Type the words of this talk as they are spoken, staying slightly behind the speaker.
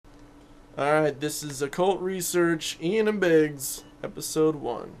Alright, this is aCultResearch, Ian and Biggs, episode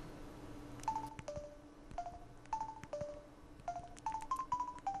 1.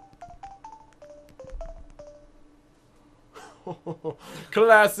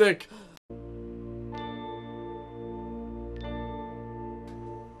 Classic!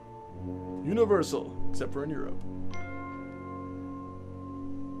 Universal, except for in Europe.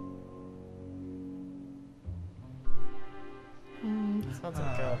 Sounds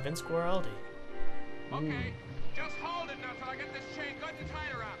like Vince Guaraldi. Okay, just hold it now till I get this chain good and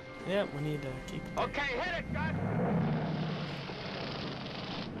tight around it. Yeah, we need to keep. Okay, hit it, Gus.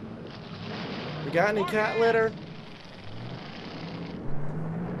 We got any cat litter?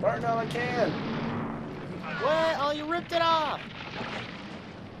 Farting on a can. What? Oh, you ripped it off!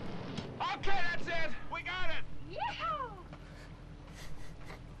 Okay, that's it. We got it. Yeehaw!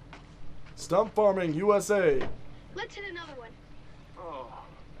 Stump farming, USA. Let's hit another one. Oh,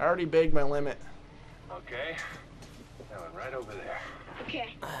 I already bagged my limit. okay. That one right over there.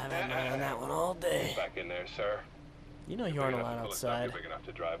 Okay. I haven't been on that one all day. Back in there, sir. You know you aren't allowed outside. You're big enough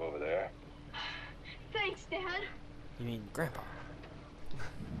to drive over there. Thanks, Dad. You mean Grandpa?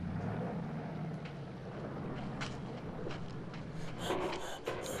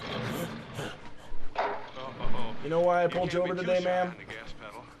 You know why I pulled you over today, ma'am? The gas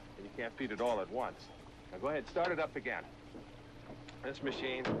pedal. And you can't feed it all at once. Now go ahead, start it up again. This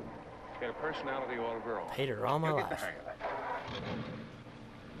machine has got a personality all of her own. Hate her all my You'll get the life. hang of it.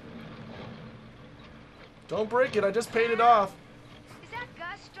 Don't break it, I just paid it off. Is that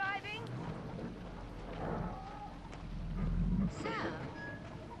Gus driving? Sam,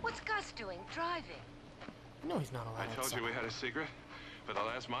 what's Gus doing driving? No, he's not allowed I told outside. you we had a secret. For the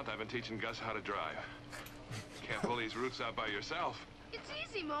last month, I've been teaching Gus how to drive. Can't pull these roots out by yourself. It's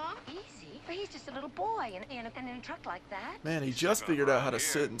easy, Mom. Easy? He's just a little boy in a truck like that. Man, he just figured out how to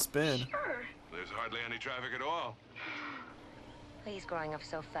sit and spin. Sure. There's hardly any traffic at all. He's growing up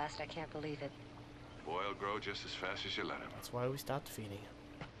so fast, I can't believe it. Boy'll grow just as fast as you let him. That's why we stopped feeding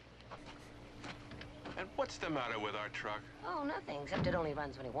him. And what's the matter with our truck? Oh, nothing, except it only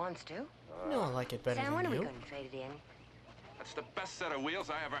runs when he wants to. No, I like it better Sam, when than are we you. going to trade it in? That's the best set of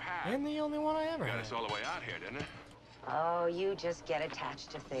wheels I ever had. And the only one I ever Got had. us all the way out here, didn't it? Oh, you just get attached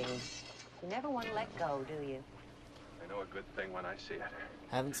to things. You never want to let go, do you? I know a good thing when I see it.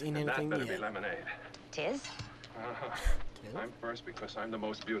 Haven't seen And that anything better be yet. lemonade. Tis? Tis? I'm first because I'm the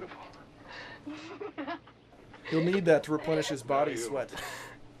most beautiful. He'll need that to replenish his body sweat.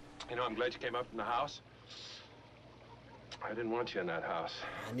 You know, I'm glad you came up from the house. I didn't want you in that house.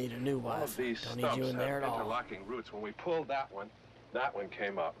 I need a new All wife. of these Don't need you in stumps there have at all. interlocking roots. When we pulled that one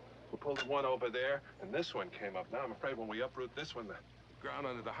came up. We pulled the one over there, and this one came up. Now I'm afraid when we uproot this one, the Ground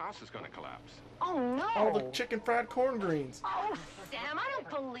under the house is going to collapse. Oh, no! All the chicken fried corn greens. Oh, Sam, I don't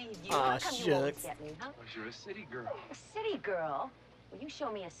believe you. Aw, How come you won't shucks. get me, huh? oh, you're a city girl. A city girl? Well, you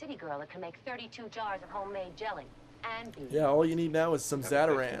show me a city girl that can make 32 jars of homemade jelly and beef. Yeah, all you need now is some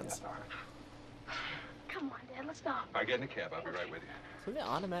Never Zatarans. tasted that, Come on, Dad, let's go. all right, get in the cab. I'll be right with you. So they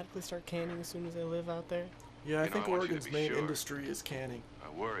automatically start canning as soon as they live out there? Yeah, I You know, think I want you to Oregon's be main sure. industry is canning. I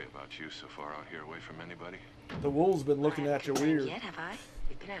worry about you so far out here away from anybody. The wolves been looking I at you haven't complained weird. Yet, have I?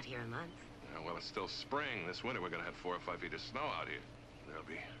 We've been out here a month. Well, it's still spring. This winter, we're going to have 4 or 5 feet of snow out here. There'll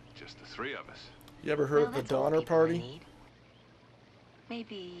be just the 3 of us. You ever heard Well, of the that's all Donner people I Party? need.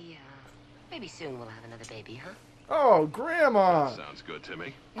 Maybe soon we'll have another baby, huh? Oh, Grandma! Sounds good to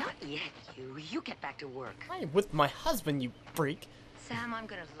me. Not yet, you. You get back to work. I am with my husband, you freak. Sam, I'm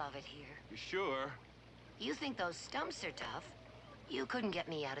gonna love it here. You sure? You think those stumps are tough? You couldn't get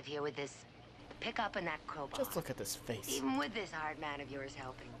me out of here with this pickup and that crowbar. Just look at this face. Even with this hard man of yours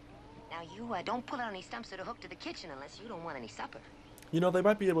helping. Now you don't pull out any stumps that are hooked to the kitchen unless you don't want any supper. You know, they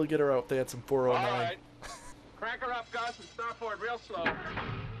might be able to get her out if they had some 409. All right. Crank her up, Gus, and start for it real slow.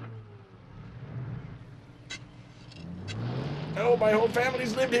 Oh, my whole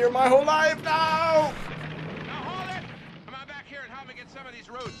family's lived here my whole life. No! Now hold it! Come on back here and help me get some of these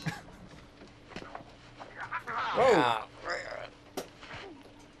roots. Oh,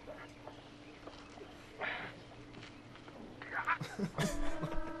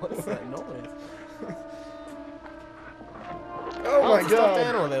 What's that noise? oh my It's a stuffed God!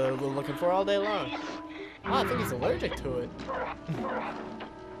 animal they were looking for all day long. Oh, I think he's allergic to it.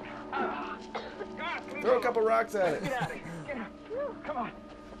 Throw a couple rocks at it. Get out of here. Get out. Come on.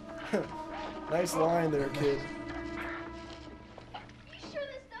 Nice line there, kid. You sure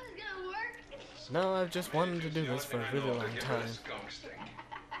this stuff is gonna work? No, I've just wanted to do this for a really long time.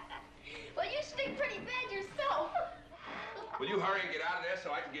 Well, you stink pretty bad yourself. Will you hurry and get out of there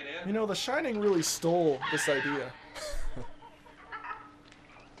so I can get in? You know, The Shining really stole this idea.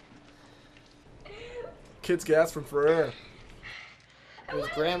 kid's gasping for air. It was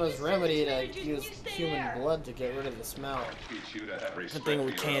Grandma's remedy to use human blood to get rid of the smell. Teach you to have Good respect thing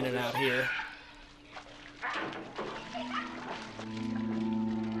we for your canned it elders. out here.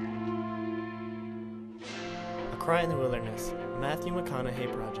 A Cry in the Wilderness, Matthew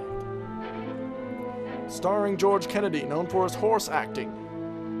McConaughey project. Starring George Kennedy, known for his horse acting.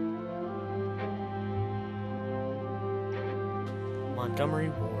 Montgomery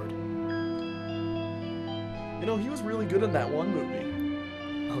Ward. You know, he was really good in that one movie.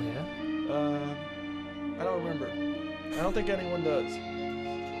 Oh yeah? I don't remember. I don't think anyone does.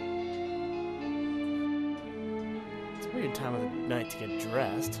 It's a weird time of the night to get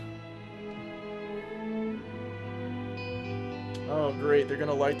dressed. Oh, great. They're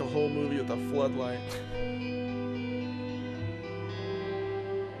gonna light the whole movie with a floodlight.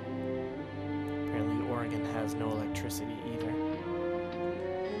 Apparently Oregon has no electricity either.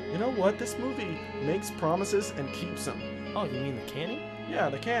 You know what? This movie makes promises and keeps them. Oh, you mean the canning? Yeah,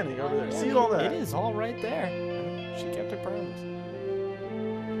 the canning over there. Yeah, See all that? It is all right there. She kept her promise.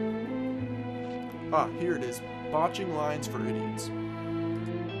 Ah, here it is. Botching lines for idiots.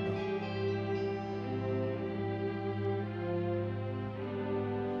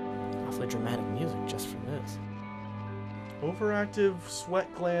 Awfully dramatic music just for this. Overactive sweat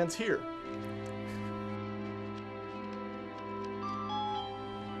glands here.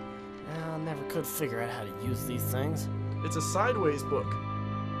 I never could figure out how to use these things. It's a sideways book.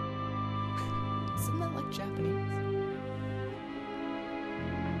 Isn't that like Japanese?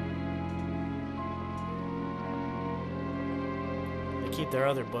 They keep their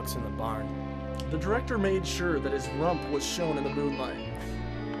other books in the barn. The director made sure that his rump was shown in the moonlight.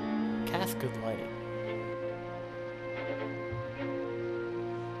 Cast good lighting.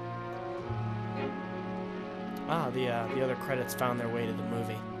 Ah, the other credits found their way to the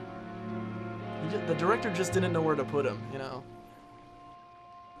movie. The director just didn't know where to put him, you know.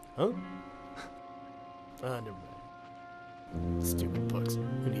 Huh? Never mind. Stupid books.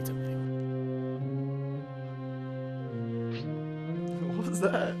 Who needs them? What was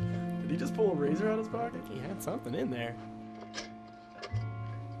that? Did he just pull a razor out of his pocket? He had something in there.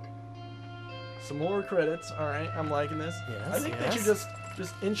 Some more credits. All right, I'm liking this. Yes, I think they yes. should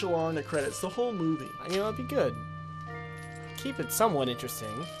just inch along the credits, the whole movie. You know, it'd be good. Keep it somewhat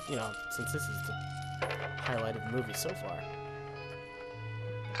interesting, you know, since this is the highlight of the movie so far.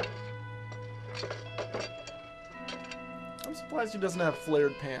 I'm surprised he doesn't have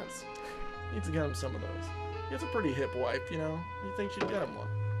flared pants. Needs to get him some of those. He has a pretty hip wife, you know. You think she'd get him one?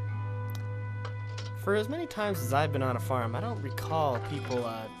 For as many times as I've been on a farm, I don't recall people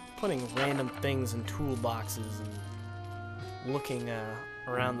putting random things in toolboxes and looking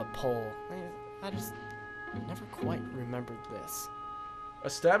around the pole. I just never quite remembered this.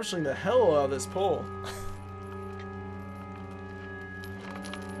 Establishing the hell out of this pole.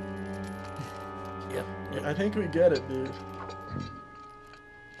 Yep. I think we get it, dude.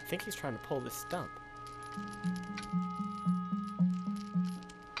 I think he's trying to pull this stump.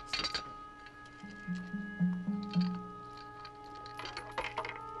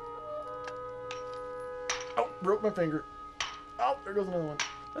 Oh, broke my finger. Oh, there goes another one.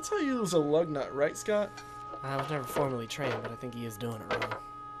 That's how you use a lug nut, right, Scott? I was never formally trained, but I think he is doing it wrong.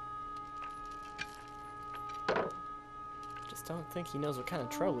 Just don't think he knows what kind of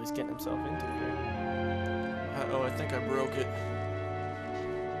trouble he's getting himself into here. Uh-oh, I think I broke it.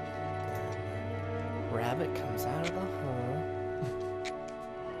 Rabbit comes out of the hole.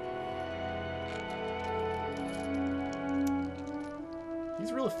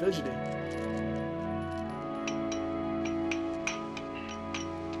 He's really fidgety.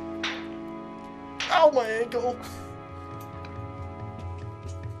 Ow, my ankle!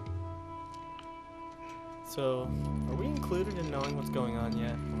 So, are we included in knowing what's going on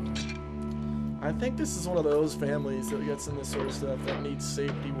yet? I think this is one of those families that gets in this sort of stuff that needs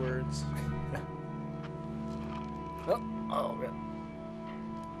safety words. Oh, yeah.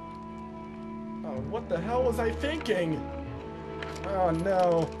 Oh, what the hell was I thinking? Oh,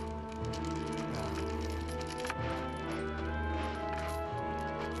 no.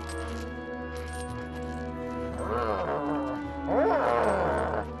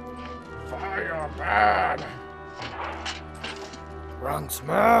 Fireman! Wrong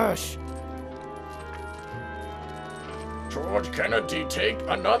smash! George Kennedy, take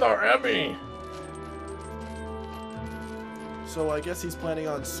another Emmy! So I guess he's planning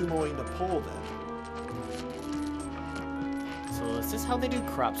on sumoing the pole then. So is this how they do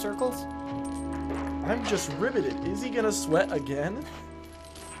crop circles? I'm just riveted. Is he gonna sweat again?